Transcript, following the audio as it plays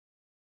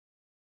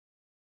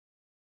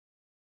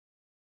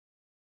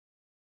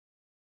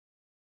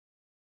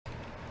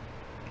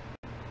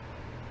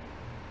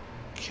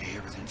Okay,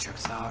 everything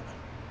checks out.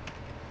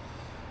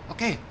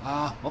 Okay,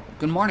 well,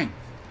 good morning.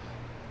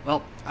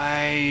 Well,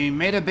 I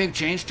made a big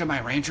change to my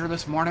Ranger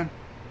this morning.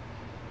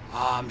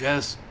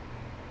 Just,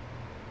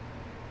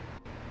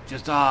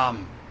 the,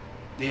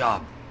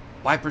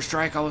 Viper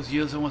Strike I was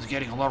using was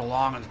getting a little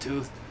long in the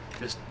tooth.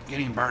 Just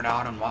getting burned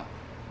out and what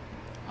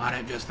on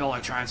it. Just felt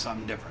like trying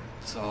something different.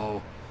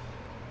 So,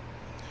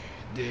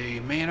 the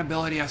main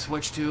ability I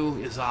switched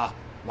to is,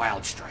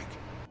 Wild Strike.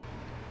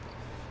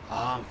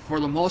 For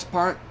the most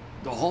part,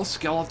 the whole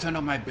skeleton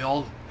of my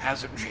build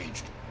hasn't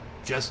changed.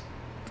 Just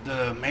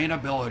the main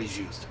abilities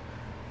used.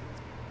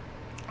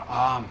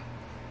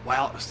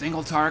 While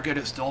single target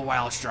is still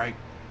Wild Strike.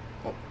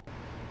 Well,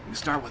 we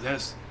start with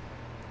this.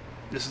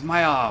 This is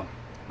my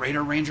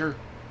Raider Ranger,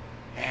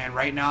 and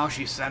right now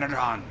she's centered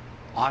on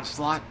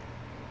Onslaught.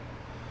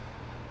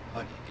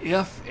 But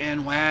if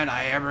and when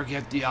I ever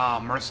get the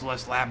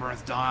Merciless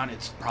Labyrinth done,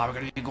 it's probably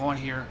going to be going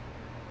here.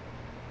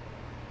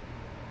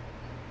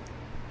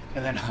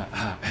 And then,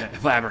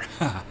 if I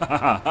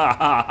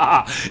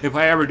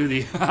ever do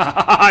the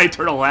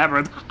Eternal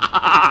Labyrinth,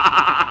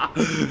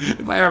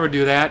 if I ever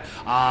do that,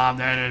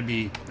 then it'd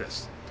be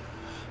this.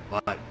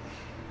 But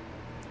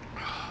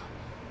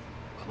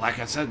like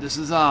I said, this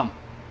is a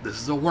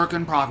work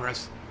in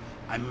progress.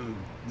 I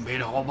made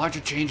a whole bunch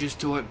of changes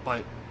to it,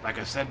 but like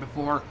I said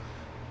before,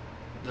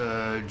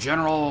 the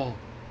general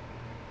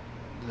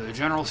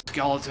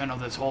skeleton of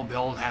this whole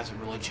build hasn't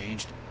really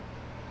changed.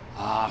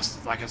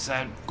 Like I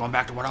said, going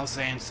back to what I was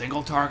saying,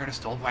 single target is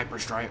still Viper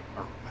Strike,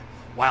 or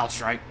Wild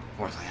Strike, of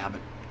course I have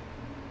it.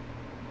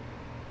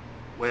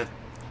 With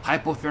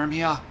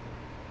Hypothermia,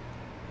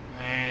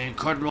 I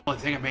couldn't really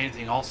think of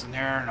anything else in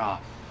there, and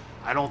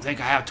I don't think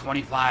I have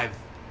 25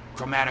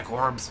 chromatic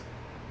orbs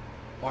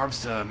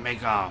to make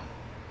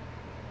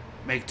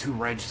 2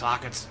 reg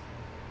sockets.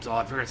 So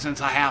I figured since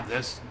I have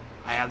this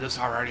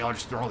already, I'll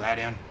just throw that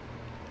in.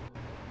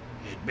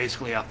 It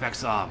basically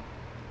affects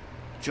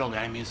chilled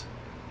enemies.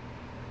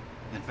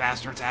 Then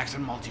faster attacks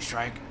and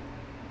multi-strike.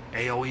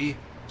 AoE,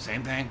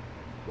 same thing.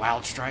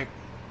 Wild Strike.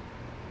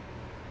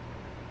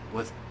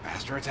 With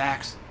faster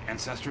attacks,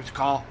 Ancestor's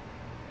Call,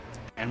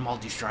 and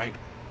multi-strike.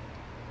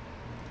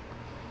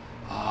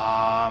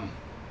 My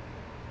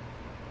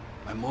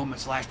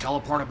movement /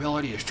 teleport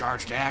ability is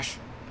Charge Dash.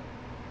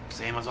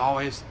 Same as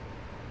always.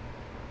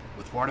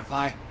 With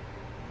Fortify.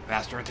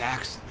 Faster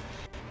attacks.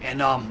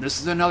 And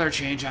this is another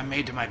change I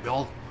made to my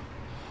build.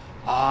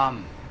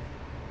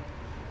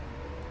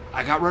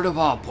 I got rid of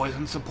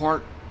poison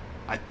support.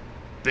 I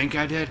think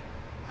I did.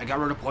 I got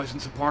rid of poison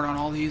support on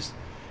all these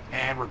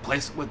and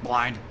replaced it with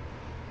blind.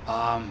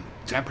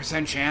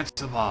 10% chance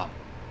of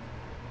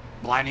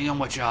blinding them,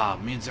 which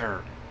means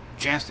their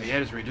chance to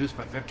hit is reduced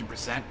by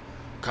 50%.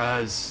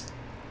 Because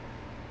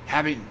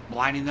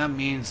blinding them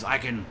means I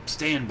can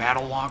stay in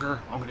battle longer.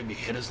 I'm going to be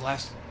hit as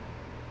less.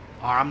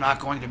 Or I'm not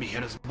going to be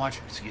hit as much.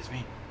 Excuse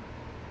me.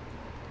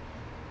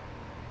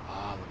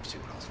 Let's see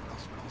what else.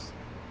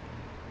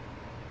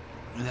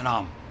 And then,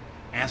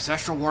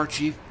 Ancestral War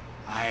Chief,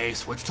 I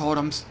switched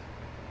totems.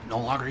 No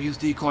longer use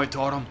Decoy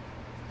Totem.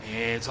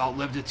 It's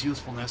outlived its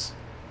usefulness.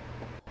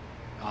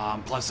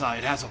 Plus,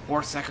 it has a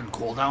 4-second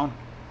cooldown.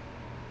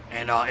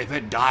 And if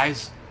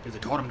the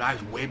totem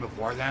dies way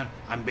before then,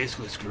 I'm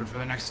basically screwed for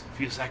the next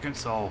few seconds.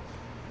 So,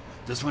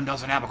 this one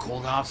doesn't have a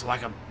cooldown, so I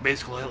can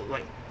basically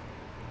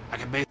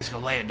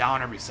lay it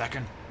down every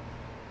second.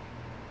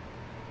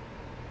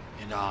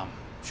 And,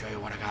 show you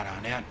what I got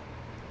on it.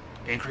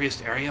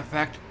 Increased area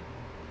effect.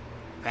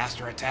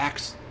 Faster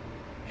attacks,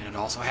 and it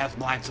also has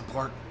blind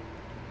support.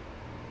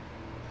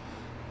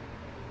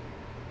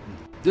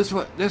 This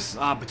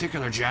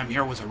particular gem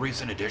here was a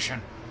recent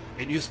addition.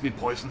 It used to be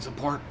poison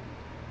support.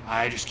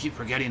 I just keep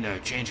forgetting to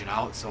change it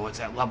out, so it's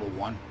at level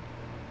 1.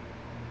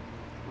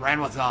 I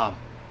ran with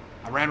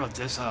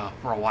this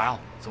for a while,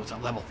 so it's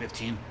at level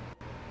 15.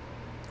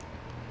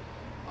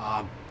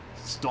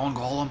 Stone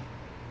Golem,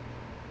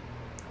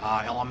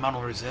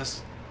 elemental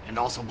resist, and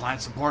also blind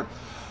support.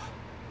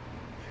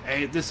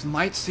 Hey, this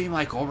might seem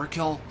like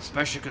overkill,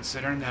 especially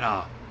considering that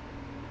I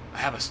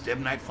have a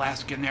Stibnite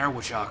Flask in there,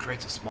 which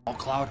creates a small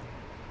cloud,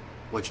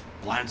 which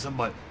blinds them.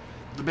 But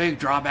the big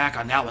drawback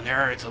on that one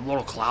there, it's a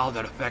little cloud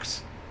that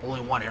affects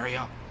only one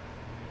area.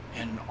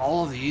 And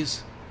all of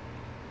these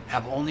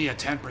have only a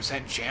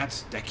 10%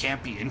 chance that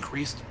can't be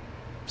increased.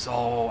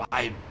 So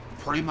I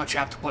pretty much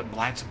have to put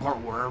blind support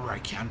wherever I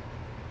can.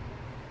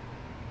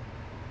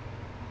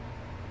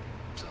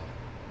 So,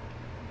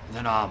 and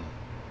then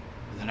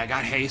I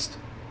got haste.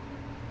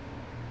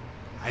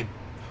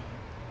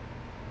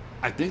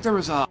 I think there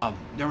was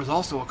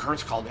also a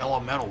curse called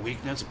Elemental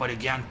Weakness, but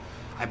again,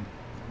 I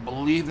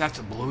believe that's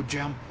a blue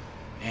gem,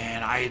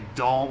 and I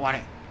don't want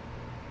to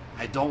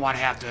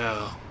have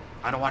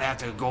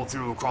to go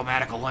through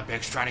Chromatic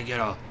Olympics trying to get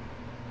a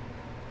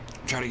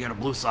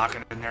blue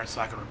socket in there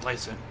so I can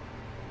replace it.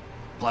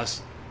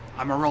 Plus,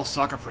 I'm a real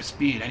sucker for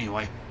speed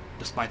anyway,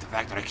 despite the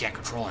fact that I can't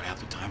control it half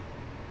the time.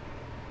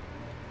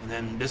 And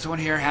then this one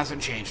here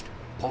hasn't changed.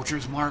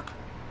 Poacher's Mark.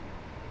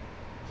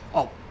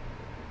 Oh,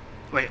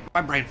 wait,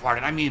 my brain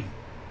farted. I mean,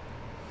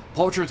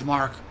 Poacher's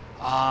Mark,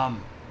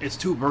 it's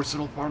too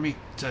versatile for me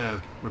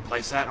to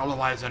replace that.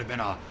 Otherwise, it'd have been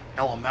a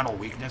elemental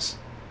weakness.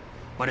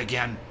 But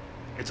again,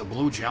 it's a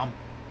blue gem,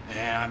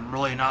 and I'm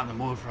really not in the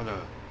mood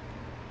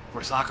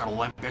for Soccer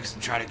Olympics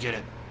and try to get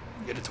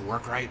it to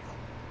work right.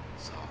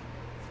 So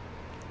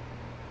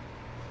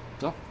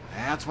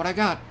that's what I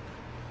got.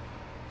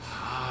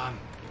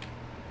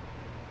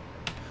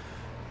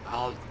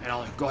 I'll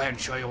go ahead and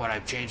show you what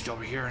I've changed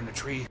over here in the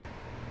tree.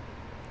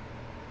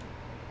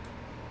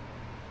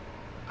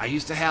 I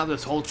used to have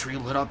this whole tree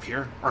lit up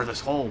here, or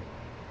this whole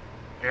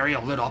area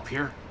lit up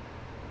here.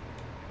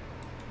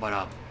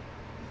 But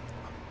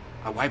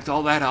I wiped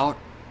all that out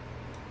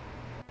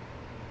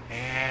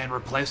and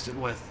replaced it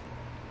with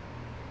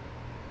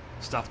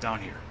stuff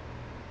down here.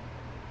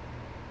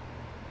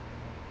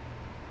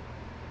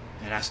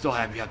 And I still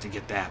have yet to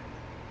get that.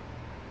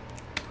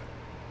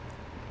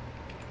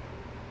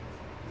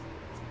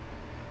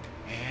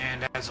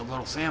 And as a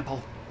little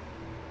sample,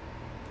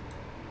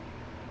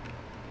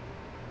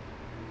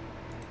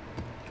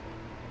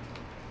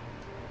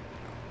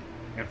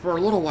 and for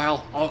a little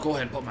while, I'll go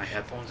ahead and put my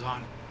headphones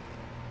on.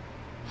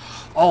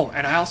 Oh,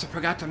 and I also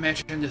forgot to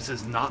mention, this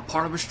is not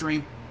part of a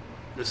stream.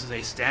 This is a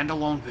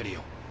standalone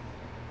video.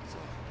 So,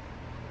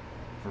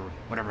 for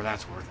whatever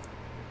that's worth.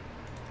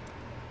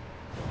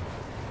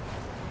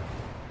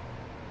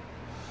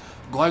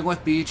 Going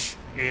with beach,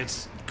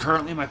 it's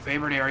currently my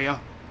favorite area.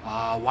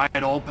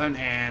 Wide open,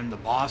 and the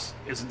boss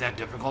isn't that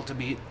difficult to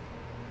beat.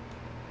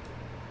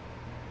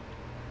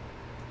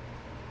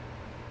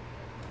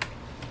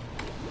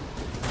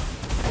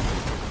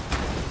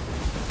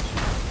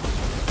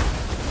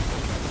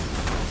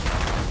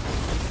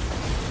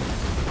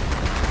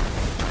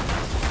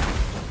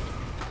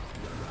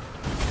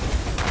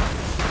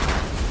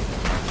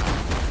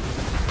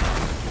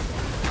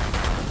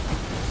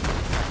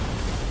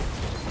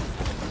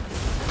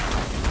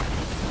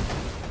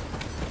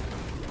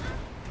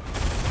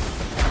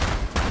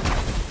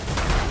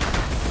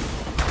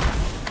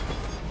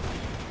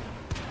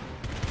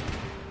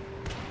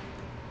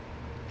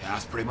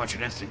 Pretty much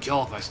an instant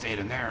kill if I stayed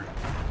in there.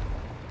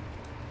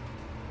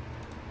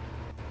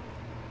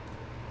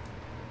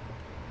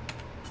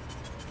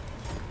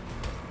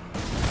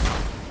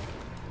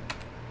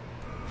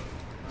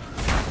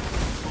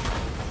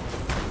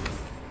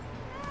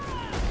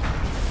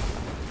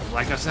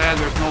 Like I said,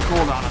 there's no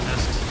cooldown on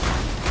this.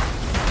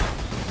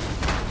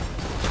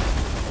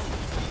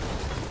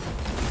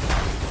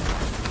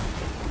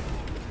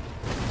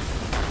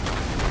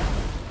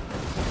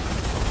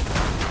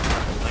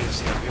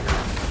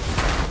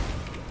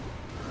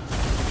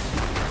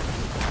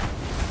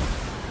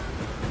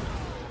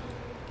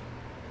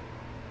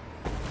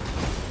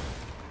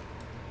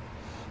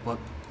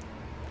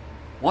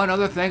 One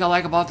other thing I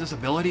like about this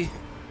ability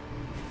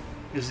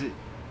is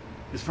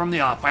from the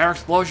fire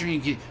explosion.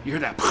 You hear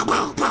that.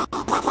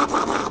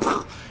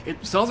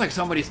 It sounds like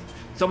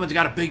someone's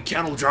got a big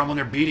kettle drum when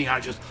they're beating on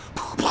it. Just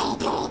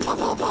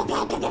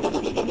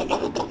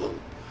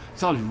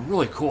sounds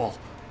really cool.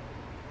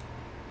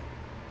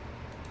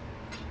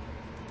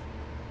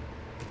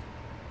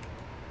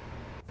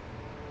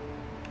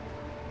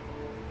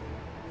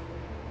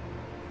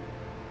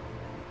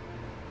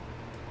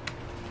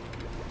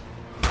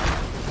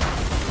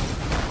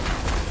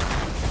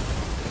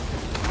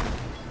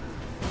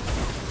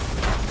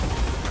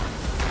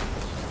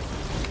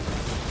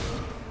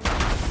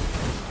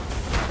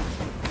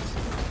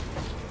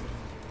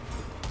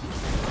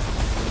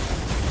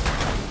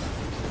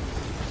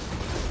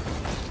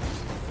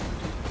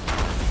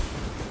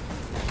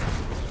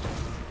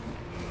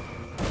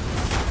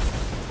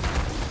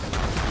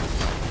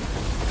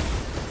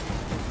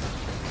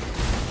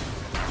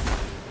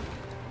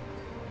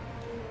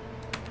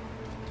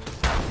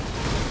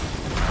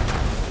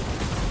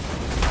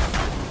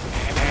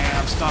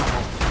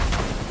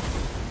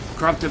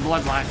 Corrupted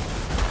bloodline.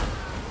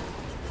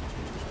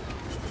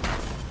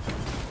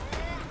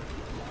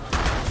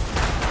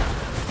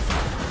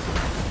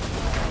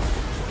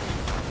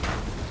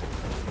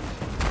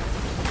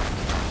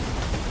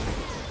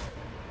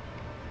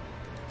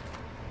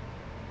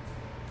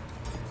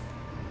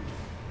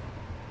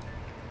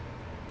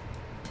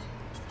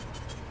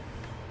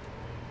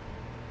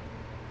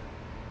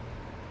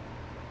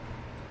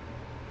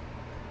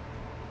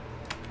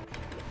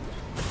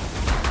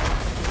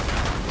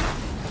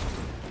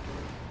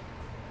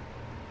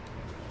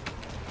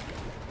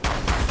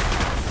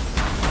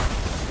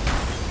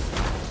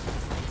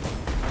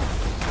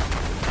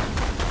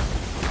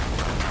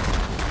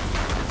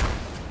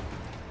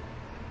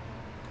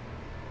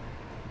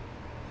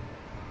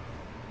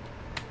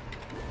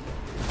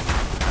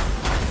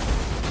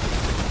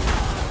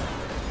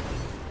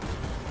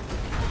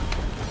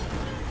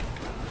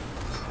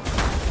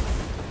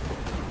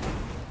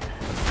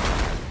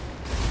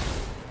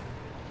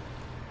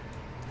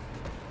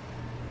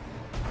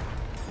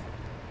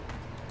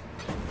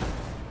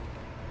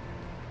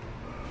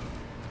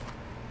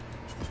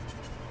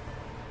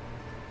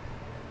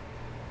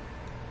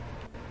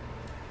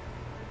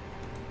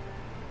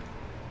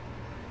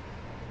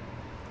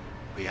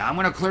 Yeah, I'm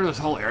gonna clear this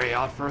whole area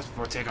out first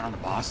before taking on the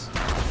boss.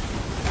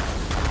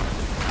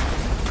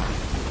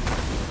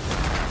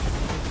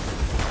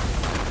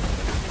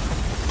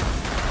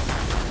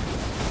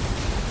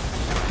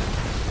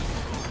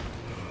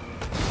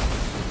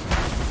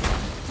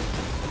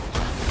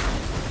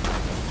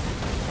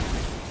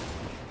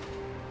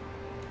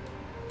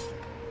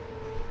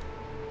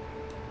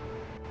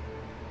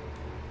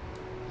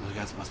 Those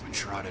guys must have been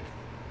shrouded.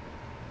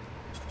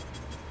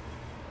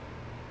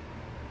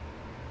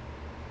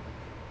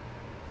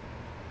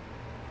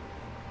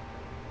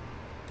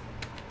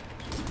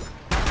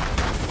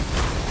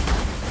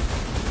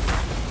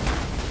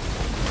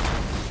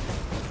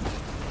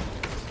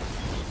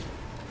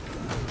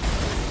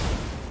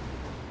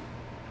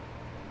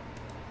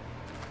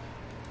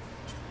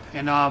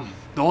 And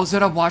those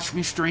that have watched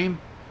me stream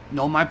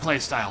know my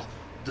playstyle.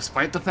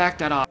 Despite the fact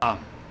that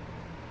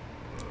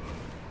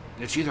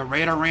it's either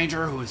Radar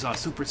Ranger who's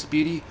super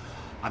speedy,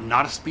 I'm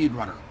not a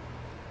speedrunner.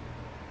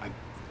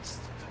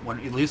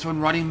 At least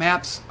when running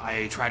maps,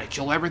 I try to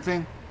kill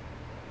everything,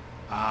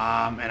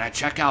 and I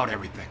check out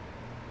everything.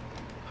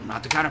 I'm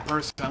not the kind of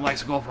person that likes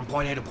to go from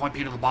point A to point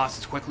B to the boss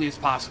as quickly as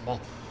possible,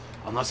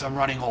 unless I'm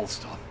running old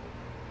stuff.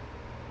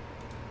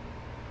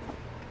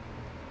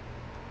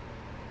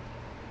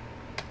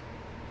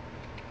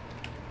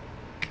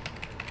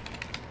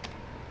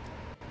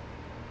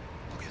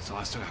 So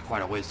I still got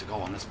quite a ways to go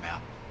on this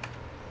map.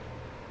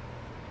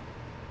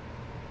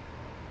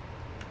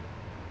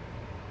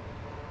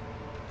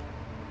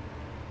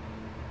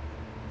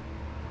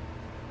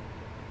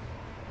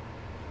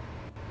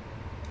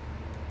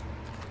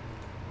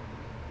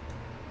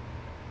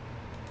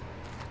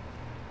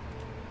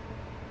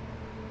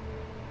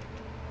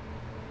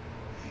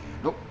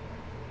 Nope.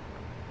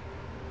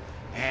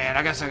 And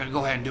I guess I gotta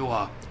go ahead and do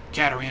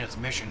Katarina's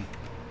mission.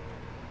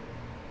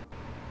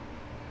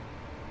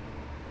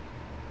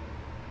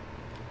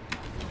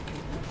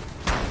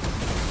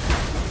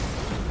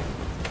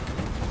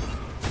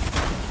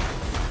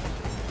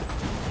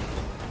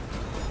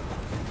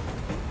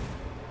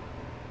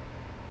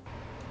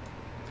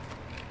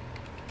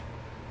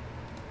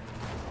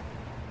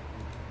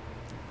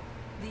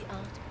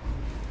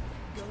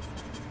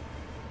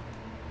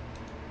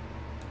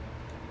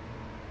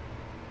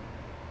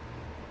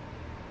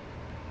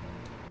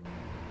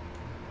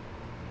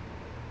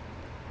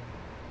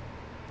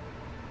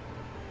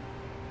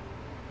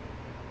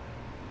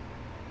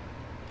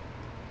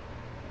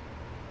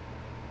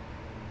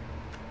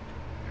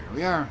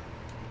 We are.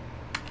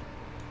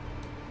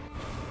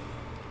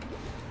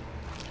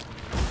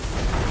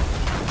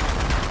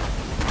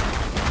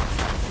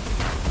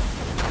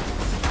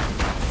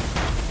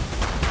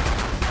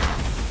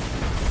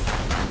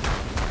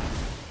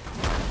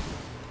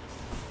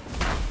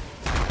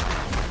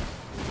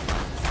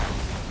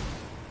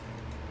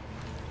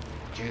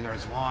 Okay,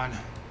 there's one.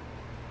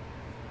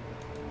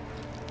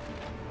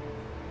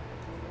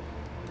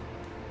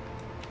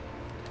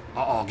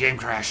 Uh-oh, game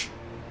crash.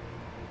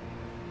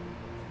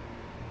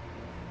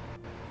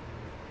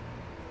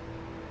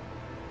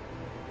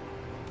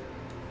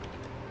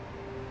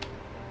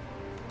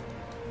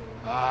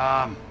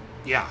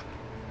 Yeah.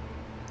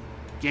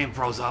 Game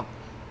froze up.